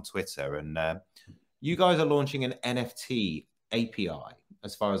on Twitter. And you guys are launching an NFT API,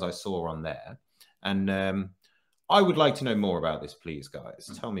 as far as I saw on there. And I would like to know more about this, please, guys.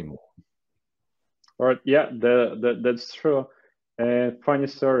 Tell me more. All right, yeah, that's true. Funny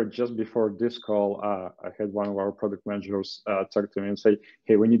story, just before this call, I had one of our product managers talk to me and say,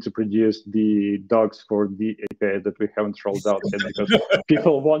 hey, we need to produce the docs for the API that we haven't rolled out yet, because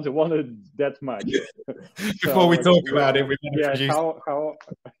people wanted that much. Before we talk about it, we want to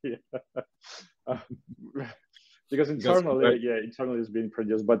produce... because internally, internally it's being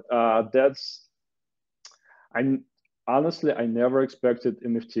produced, but honestly, I never expected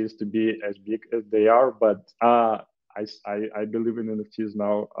NFTs to be as big as they are, but I believe in NFTs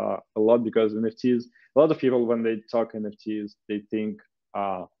now a lot, because NFTs, a lot of people, when they talk NFTs, they think,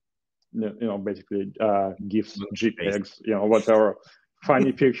 you know, basically GIFs, JPEGs, you know, whatever,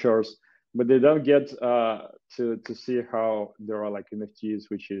 funny pictures, but they don't get to see how there are like NFTs,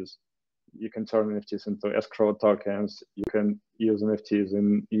 which is, you can turn NFTs into escrow tokens, you can use NFTs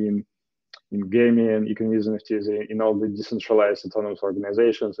in gaming, you can use NFTs in all the decentralized autonomous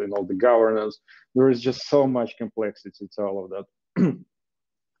organizations, in all the governance. There is just so much complexity to all of that,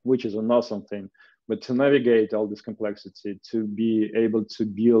 which is an awesome thing. But to navigate all this complexity, to be able to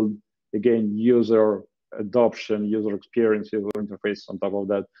build, again, user adoption, user experience, user interface on top of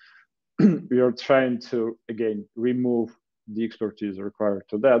that, we are trying to, again, remove the expertise required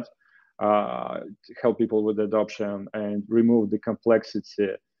to that, help people with adoption and remove the complexity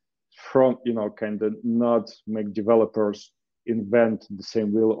from, you know, kind of not make developers invent the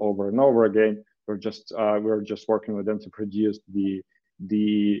same wheel over and over again. We're just working with them to produce the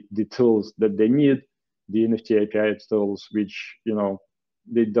tools that they need, the NFT API tools, which, you know,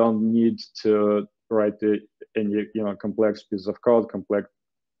 they don't need to write any, you know, complex piece of code,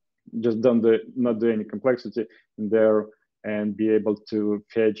 just not do any complexity in there. and be able to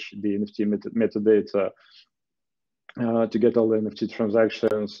fetch the NFT metadata to get all the NFT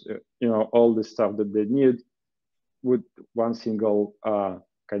transactions, all the stuff that they need with one single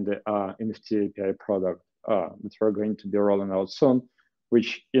kind of NFT API product that we're going to be rolling out soon,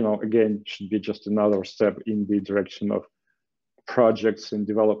 which, again, should be just another step in the direction of projects and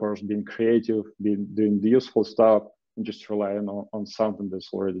developers being creative, doing the useful stuff, and just relying on something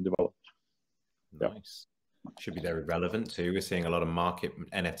that's already developed. Nice. Should be very relevant too. We're seeing a lot of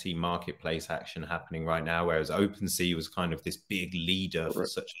NFT marketplace action happening right now, whereas OpenSea was kind of this big leader for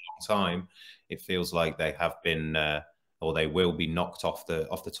such a long time. It feels like they have been, or they will be knocked off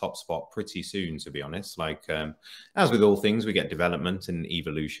the top spot pretty soon, to be honest. Like, as with all things, we get development and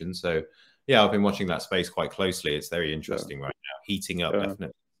evolution. So yeah, I've been watching that space quite closely. It's very interesting right now, heating up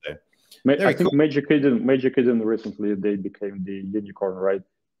definitely. So, I think Magic Eden recently, they became the unicorn, right?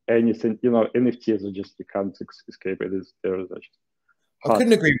 Anything, NFTs are just, you can't escape it. I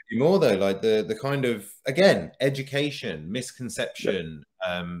couldn't agree with you more though. Like the kind of, again, education, misconception,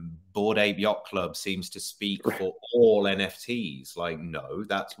 Bored Ape Yacht Club seems to speak for all NFTs. Like, no,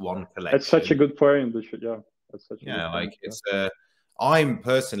 that's one collection. That's such a good point. That's such a good like point. It's I'm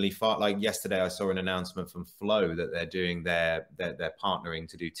personally like yesterday I saw an announcement from Flow that they're doing they're partnering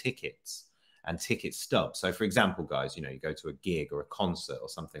to do tickets and ticket stubs. So for example, guys, you go to a gig or a concert or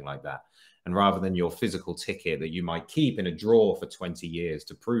something like that, and rather than your physical ticket that you might keep in a drawer for 20 years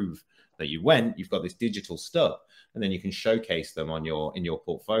to prove that you went, you've got this digital stub, and then you can showcase them in your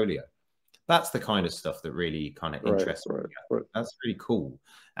portfolio. That's the kind of stuff that really kind of interests me. Right. That's really cool.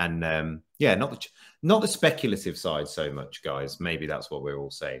 And yeah, not the speculative side so much, guys. Maybe that's what we're all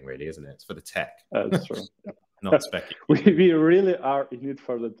saying, really, isn't it? It's for the tech. That's true. Not speculative. We really are in it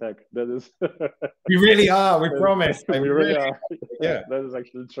for the tech. That is. We really are. We promise. We really are. Yeah, that is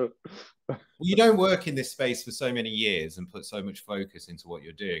actually true. Well, you don't work in this space for so many years and put so much focus into what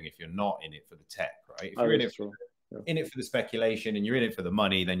you're doing if you're not in it for the tech, right? If you're in it for the speculation and you're in it for the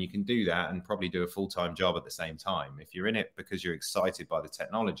money, then you can do that and probably do a full-time job at the same time. If you're in it because you're excited by the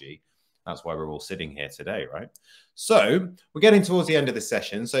technology, that's why we're all sitting here today, right? So we're getting towards the end of the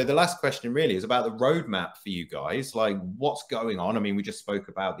session. So the last question really is about the roadmap for you guys. Like, what's going on? I mean, we just spoke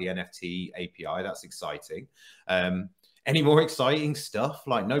about the NFT API. That's exciting. Any more exciting stuff?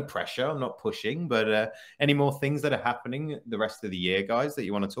 Like, no pressure, I'm not pushing, but any more things that are happening the rest of the year, guys, that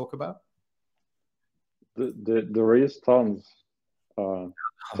you want to talk about? There is tons. So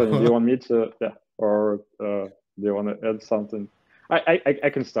do you want me to, or do you want to add something? I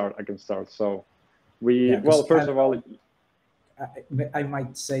can start. So well, first of all, I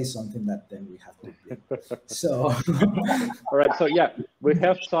might say something that then we have to. So all right. So yeah, we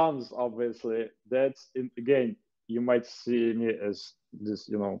have tons. Obviously, that's again. You might see me as this,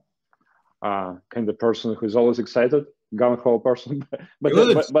 kind of person who's always excited, gung-ho person. but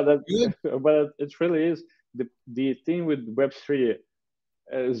it really is the thing with Web3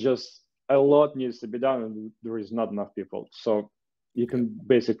 is just a lot needs to be done, and there is not enough people. So you can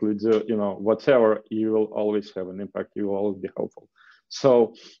basically do, whatever. You will always have an impact. You will always be helpful.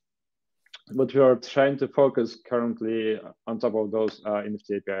 So what we are trying to focus currently on top of those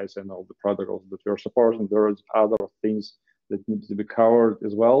NFT APIs and all the protocols that we are supporting, there are other things that need to be covered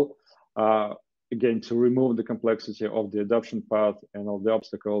as well. Again, to remove the complexity of the adoption path and all the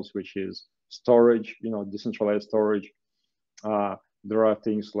obstacles, which is storage, decentralized storage. There are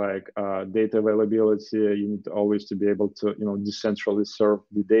things like data availability. You need always to be able to, decentrally serve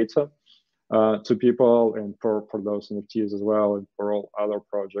the data to people, and for those NFTs as well, and for all other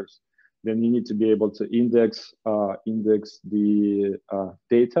projects. Then you need to be able to index the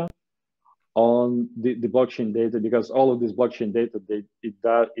data on the blockchain data, because all of this blockchain data,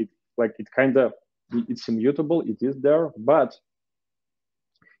 it's immutable. It is there, but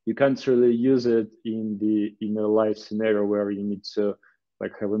you can't really use it in a live scenario where you need to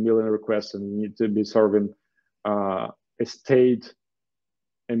have 1 million requests and you need to be serving a state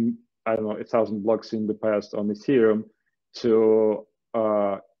and 1,000 blocks in the past on Ethereum to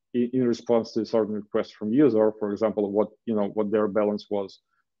in response to a certain request from user, for example, what their balance was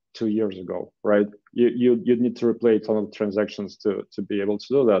 2 years ago, right? You need to replay a ton of transactions to be able to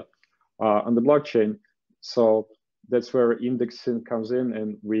do that on the blockchain. So that's where indexing comes in,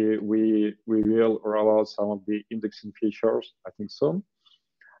 and we will roll out some of the indexing features, I think, soon.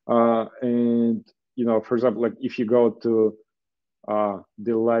 And for example, like if you go to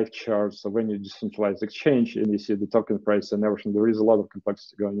the live charts, so when you decentralize exchange and you see the token price and everything, there is a lot of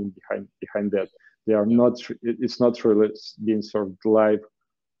complexity going in behind that. They are not. It's not really being served live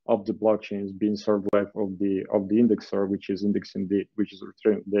of the blockchain. It's being served live of the indexer, which is indexing which is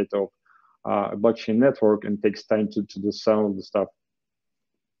returning data a blockchain network and takes time to do some of the stuff,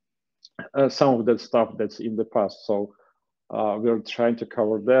 some of that stuff that's in the past. So we're trying to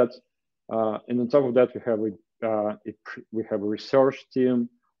cover that. And on top of that, we have a research team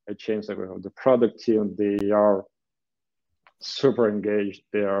at Chainstack. We have the product team. They are super engaged.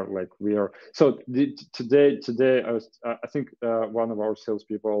 They are like we are. So today, I think one of our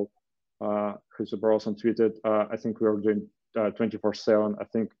salespeople, who's a person, tweeted, I think we are doing 24/7. I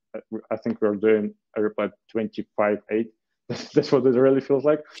think we're doing, I replied, 25/8. That's what it really feels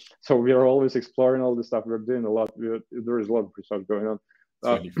like. So we are always exploring all this stuff. We're doing a lot. There is a lot of research going on.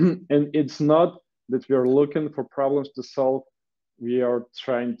 And it's not that we're looking for problems to solve. We are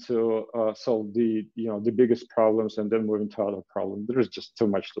trying to solve the biggest problems and then moving to other problems. There is just too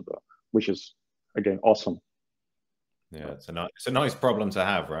much to do, which is, again, awesome. Yeah, it's a nice problem to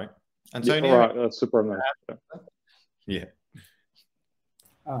have, right? Antonio? Yeah, that's super nice. Yeah.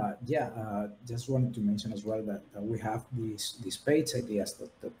 Just wanted to mention as well that we have this page,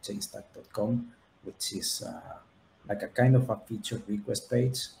 ideas.chainstack.com, which is like a kind of a feature request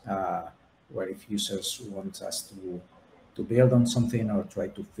page where if users want us to build on something or try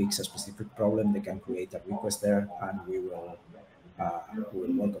to fix a specific problem, they can create a request there, and we will work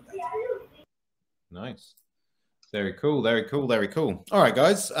on that. Nice. Very cool, very cool, very cool. All right,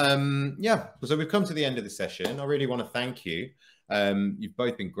 guys. Yeah, so we've come to the end of the session. I really want to thank you. You've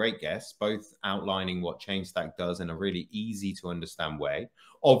both been great guests, both outlining what Chainstack does in a really easy to understand way.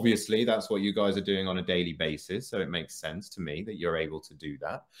 Obviously, that's what you guys are doing on a daily basis, so it makes sense to me that you're able to do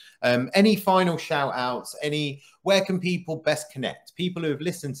that. Any final shout outs? Where can people best connect? People who have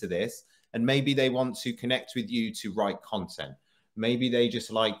listened to this and maybe they want to connect with you to write content. Maybe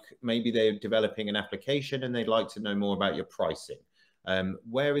maybe they're developing an application and they'd like to know more about your pricing.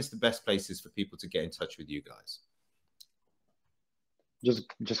 Where is the best places for people to get in touch with you guys?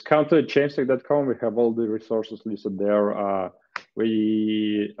 Just come to chainstack.com. We have all the resources listed there.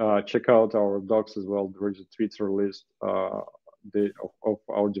 We check out our docs as well. There is a Twitter list of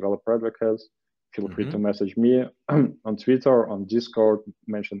our developer advocates. Feel free to message me on Twitter, on Discord.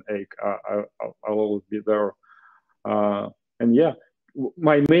 Mention Ake. I'll always be there. And yeah,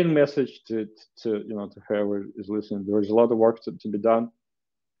 my main message to whoever is listening, there is a lot of work to be done.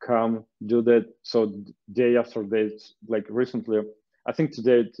 Come do that. So day after day, like recently, I think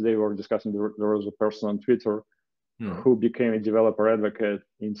today we were discussing, there was a person on Twitter who became a developer advocate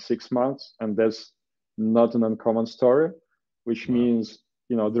in 6 months, and that's not an uncommon story, which means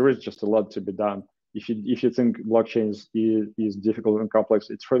there is just a lot to be done. If you think blockchain is difficult and complex,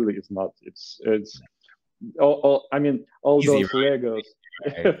 it really is not. It's all those Legos.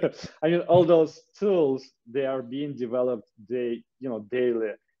 I mean, all those tools, they are being developed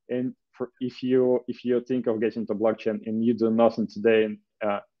daily. And if you think of getting to blockchain and you do nothing today and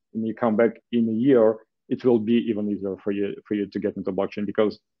you come back in a year, it will be even easier for you to get into blockchain,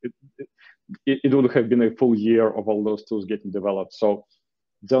 because it would have been a full year of all those tools getting developed. So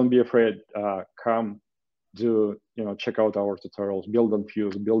don't be afraid. Come check out our tutorials, build on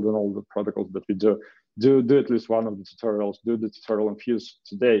Fuse, build on all the protocols that we do. Do at least one of the tutorials. Do the tutorial on Fuse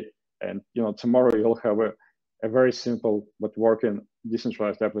today, and tomorrow you'll have a very simple but working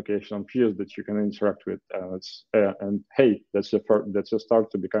decentralized application on Fuse that you can interact with. And hey, that's a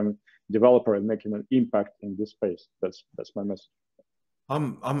start to becoming a developer and making an impact in this space. That's my message.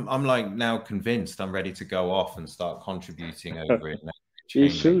 I'm like now convinced. I'm ready to go off and start contributing over it. You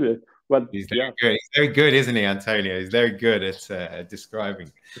should be. But he's very good. He's very good, isn't he, Antonio? He's very good at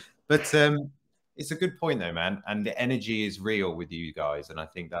describing. But it's a good point though, man. And the energy is real with you guys. And I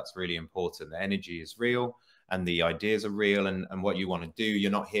think that's really important. The energy is real and the ideas are real, and what you want to do.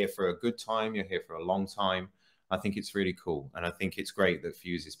 You're not here for a good time. You're here for a long time. I think it's really cool. And I think it's great that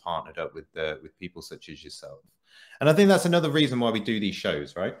Fuse is partnered up with people such as yourself. And I think that's another reason why we do these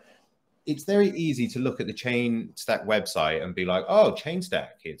shows, right? It's very easy to look at the Chainstack website and be like, oh,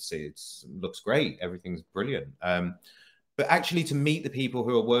 Chainstack, it's looks great. Everything's brilliant. But actually to meet the people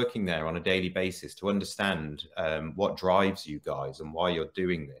who are working there on a daily basis, to understand what drives you guys and why you're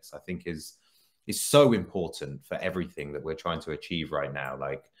doing this, I think is so important for everything that we're trying to achieve right now.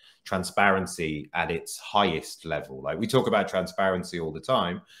 Like transparency at its highest level. Like we talk about transparency all the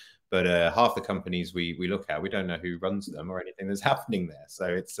time, but half the companies we look at, we don't know who runs them or anything that's happening there.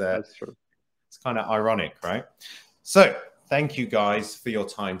 So that's true. It's kind of ironic, right? So thank you guys for your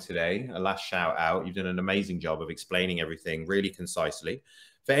time today. A last shout out. You've done an amazing job of explaining everything really concisely.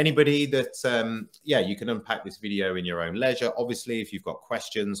 for anybody that, yeah, you can unpack this video in your own leisure. Obviously, if you've got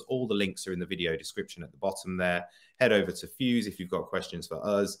questions, all the links are in the video description at the bottom there. Head over to Fuse if you've got questions for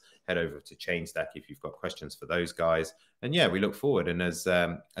us. Head over to Chainstack if you've got questions for those guys. And yeah, we look forward. And as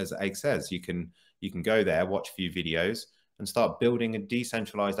Egg says, you can go there, watch a few videos, and start building a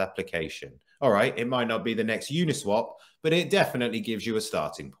decentralized application. All right, it might not be the next Uniswap, but it definitely gives you a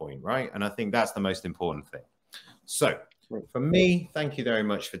starting point, right? And I think that's the most important thing. So for me, thank you very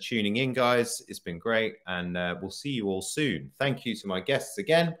much for tuning in, guys. It's been great, and we'll see you all soon. Thank you to my guests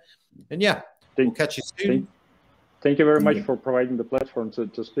again. And yeah, we'll catch you soon. Thank you very much for providing the platform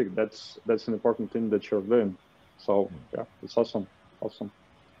to speak. That's an important thing that you're doing. So yeah, it's awesome. Awesome.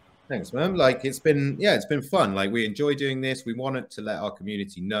 Thanks, man. Like it's been fun. Like we enjoy doing this. We wanted to let our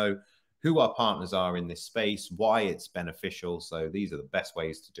community know who our partners are in this space, why it's beneficial. So these are the best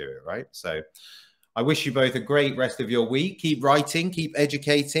ways to do it, right? So I wish you both a great rest of your week. Keep writing, keep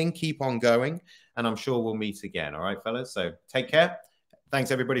educating, keep on going, and I'm sure we'll meet again. All right, fellas. So take care. Thanks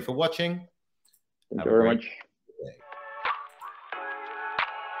everybody for watching. Thank you very much.